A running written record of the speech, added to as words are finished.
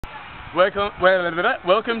Welcome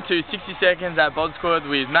to 60 Seconds at Bodsquad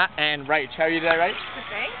with Matt and Rach. How are you today, Rach? Good,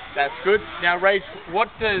 thanks. That's good. Now, Rach, what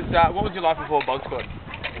was your life before Bodsquad?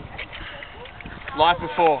 Life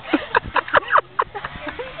before.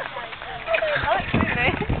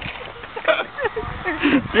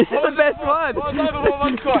 This is the best one. What was life before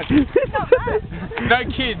Bodsquad? Not bad. No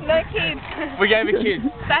kids. No kids. We gave her kids.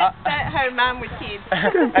 Stay-at-home mum with kids.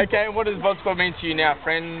 Okay, what does Bodsquad mean to you now?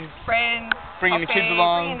 Friends? Friends. Bringing the kids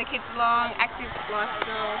along? Bringing the kids along. Active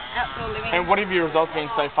lifestyle. Outdoor living. And what have your results been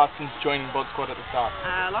so far since joining Bodsquad at the start?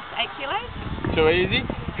 Lost 8 kilos. Too easy.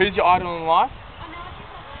 Who's your idol in life?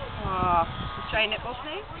 Australian netball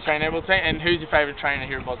team. Australian netball team. And who's your favourite trainer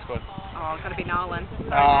here at Bodsquad? Got to be Nolan.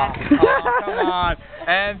 Oh, come on.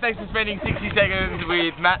 And thanks for spending 60 seconds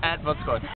with Matt at Bodsquad.